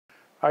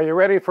Are you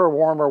ready for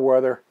warmer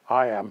weather?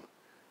 I am.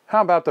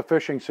 How about the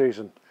fishing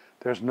season?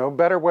 There's no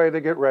better way to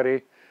get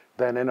ready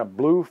than in a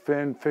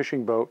bluefin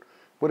fishing boat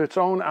with its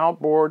own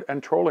outboard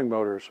and trolling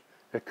motors.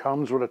 It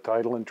comes with a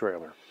title and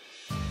trailer.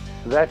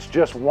 That's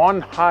just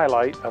one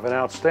highlight of an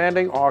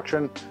outstanding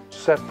auction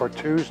set for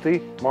Tuesday,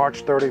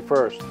 March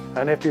 31st.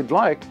 And if you'd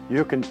like,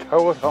 you can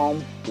tow it home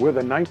with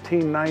a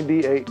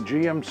 1998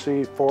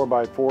 GMC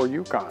 4x4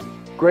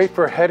 Yukon. Great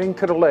for heading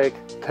to the lake,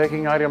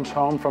 taking items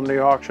home from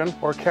the auction,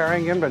 or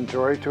carrying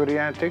inventory to the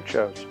antique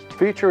shows.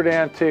 Featured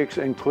antiques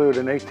include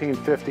an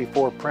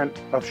 1854 print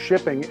of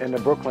shipping in the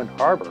Brooklyn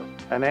Harbor,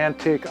 an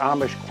antique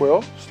Amish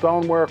quilt,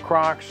 stoneware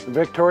crocks,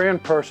 Victorian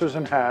purses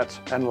and hats,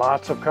 and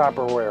lots of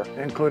copperware,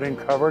 including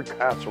covered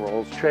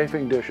casseroles,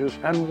 chafing dishes,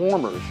 and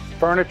warmers.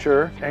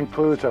 Furniture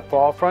includes a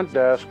fallfront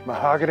desk,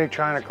 mahogany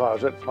china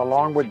closet,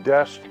 along with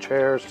desks,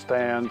 chairs,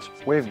 stands.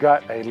 We've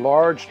got a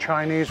large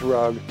Chinese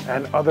rug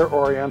and other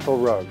Oriental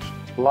rugs.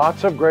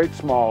 Lots of great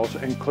smalls,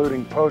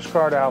 including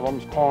postcard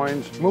albums,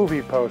 coins,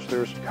 movie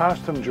posters,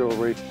 costume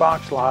jewelry,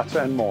 box lots,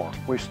 and more.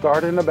 We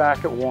start in the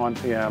back at 1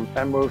 p.m.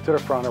 and move to the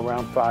front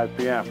around 5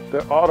 p.m.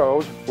 The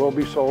autos will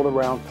be sold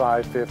around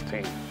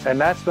 5:15.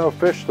 And that's no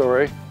fish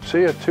story.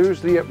 See you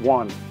Tuesday at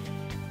 1.